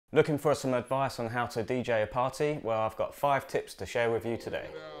Looking for some advice on how to DJ a party? Well, I've got 5 tips to share with you today.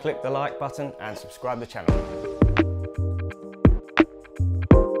 Click the like button and subscribe to the channel.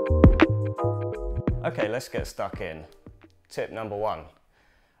 Okay, let's get stuck in. Tip number 1.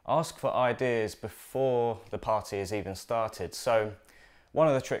 Ask for ideas before the party is even started. So one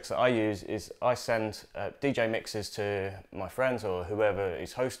of the tricks that I use is I send DJ mixes to my friends or whoever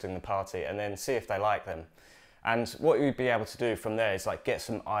is hosting the party and then see if they like them. And what you'd be able to do from there is like get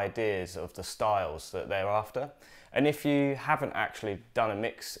some ideas of the styles that they're after. And if you haven't actually done a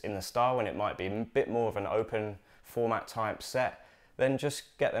mix in the style and it might be a bit more of an open format type set, then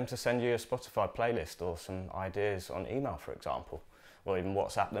just get them to send you a Spotify playlist or some ideas on email, for example, or even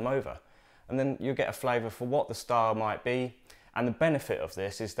WhatsApp them over. And then you'll get a flavour for what the style might be. And the benefit of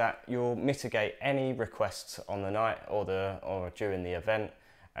this is that you'll mitigate any requests on the night or during the event,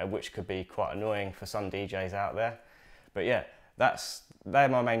 which could be quite annoying for some DJs out there. But yeah, they're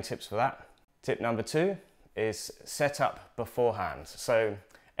my main tips for that. Tip number 2 is set up beforehand. So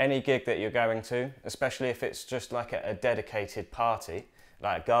any gig that you're going to, especially if it's just like a dedicated party,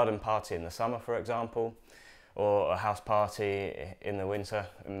 like a garden party in the summer, for example, or a house party in the winter,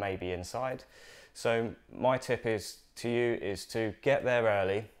 maybe inside. So my tip is to get there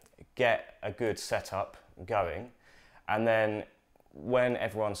early, get a good setup going, and then when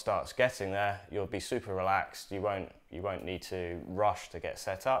everyone starts getting there, you'll be super relaxed. You won't need to rush to get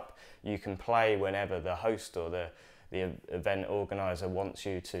set up. You can play whenever the host or the event organizer wants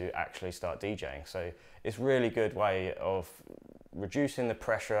you to actually start DJing. So it's a really good way of reducing the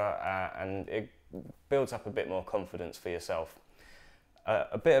pressure and it builds up a bit more confidence for yourself.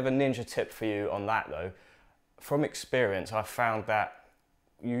 A bit of a ninja tip for you on that though, from experience I've found that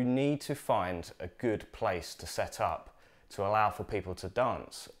you need to find a good place to set up to allow for people to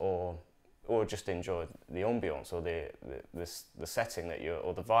dance or just enjoy the ambience or the setting that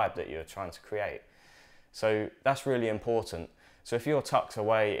or the vibe that you're trying to create. So that's really important. So if you're tucked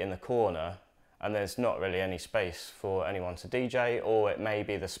away in the corner and there's not really any space for anyone to DJ, or it may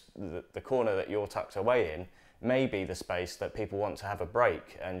be the corner that you're tucked away in may be the space that people want to have a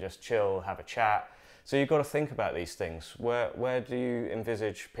break and just chill, have a chat. So you've got to think about these things. Where do you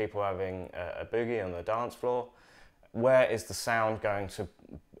envisage people having a boogie on the dance floor? Where is the sound going to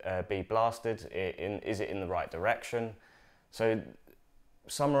be blasted? Is it in the right direction? So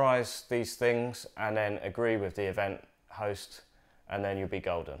summarize these things and then agree with the event host, and then you'll be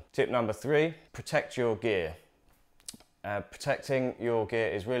golden. Tip number 3, protect your gear. Protecting your gear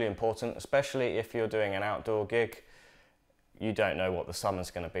is really important, especially if you're doing an outdoor gig. You don't know what the summer's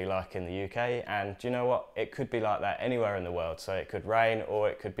going to be like in the UK, and do you know what? It could be like that anywhere in the world. So it could rain or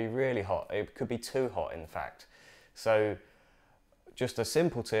it could be really hot. It could be too hot, in fact. So just a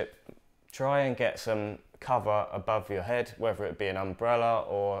simple tip, try and get some cover above your head, whether it be an umbrella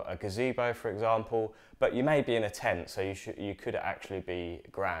or a gazebo, for example, but you may be in a tent, so you could actually be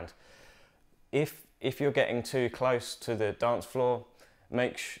grand. If you're getting too close to the dance floor,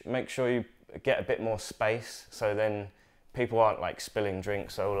 make sure you get a bit more space, so then people aren't like spilling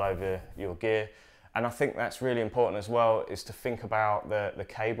drinks all over your gear. And I think that's really important as well, is to think about the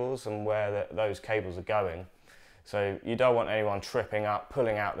cables and where those cables are going. So you don't want anyone tripping up,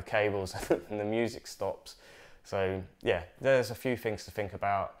 pulling out the cables and the music stops. So yeah, there's a few things to think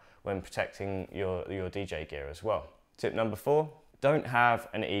about when protecting your DJ gear as well. Tip number 4, don't have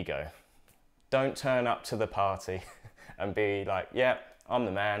an ego. Don't turn up to the party and be like, yeah, I'm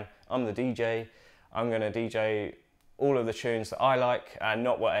the man, I'm the DJ, I'm gonna DJ all of the tunes that I like and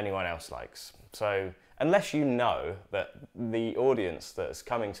not what anyone else likes. So unless you know that the audience that's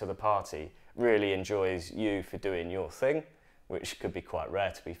coming to the party really enjoys you for doing your thing, which could be quite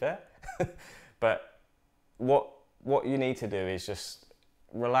rare to be fair, but what you need to do is just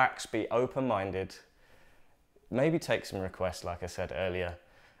relax, be open-minded, maybe take some requests like I said earlier,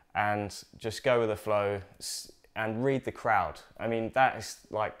 and just go with the flow and read the crowd. I mean, that is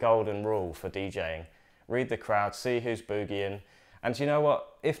like golden rule for DJing. Read the crowd, see who's boogieing, and you know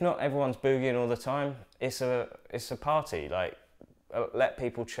what? If not everyone's boogieing all the time, it's a party. Like, let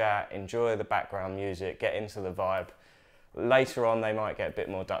people chat, enjoy the background music, get into the vibe. Later on, they might get a bit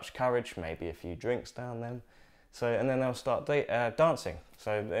more Dutch courage, maybe a few drinks down them. So, and then they'll start dancing.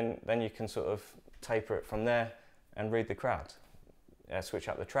 So then you can sort of taper it from there and read the crowd. Switch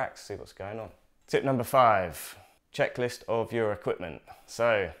up the tracks, see what's going on. Tip number 5, checklist of your equipment.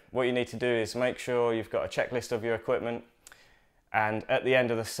 So what you need to do is make sure you've got a checklist of your equipment, and at the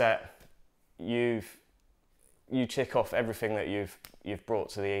end of the set, you tick off everything that you've brought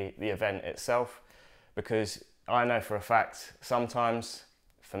to the event itself, because I know for a fact sometimes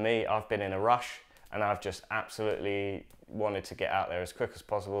for me I've been in a rush and I've just absolutely wanted to get out there as quick as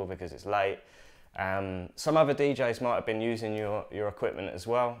possible because it's late. Some other DJs might have been using your equipment as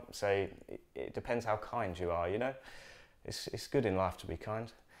well, so it depends how kind you are, you know. It's good in life to be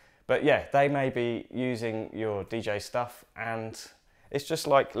kind. But yeah, they may be using your DJ stuff, and it's just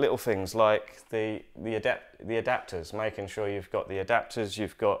like little things like the adapters, making sure you've got the adapters,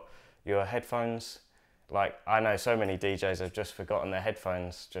 you've got your headphones. Like, I know so many DJs have just forgotten their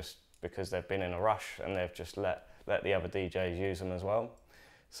headphones just because they've been in a rush and they've just let the other DJs use them as well.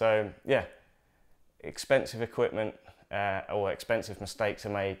 So yeah, expensive equipment or expensive mistake to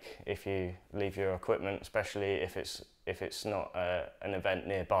make if you leave your equipment, especially if it's not an event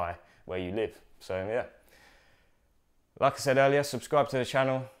nearby where you live. So yeah, like I said earlier, subscribe to the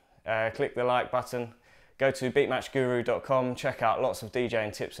channel, click the like button, go to beatmatchguru.com, check out lots of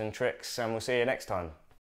DJing tips and tricks, and we'll see you next time.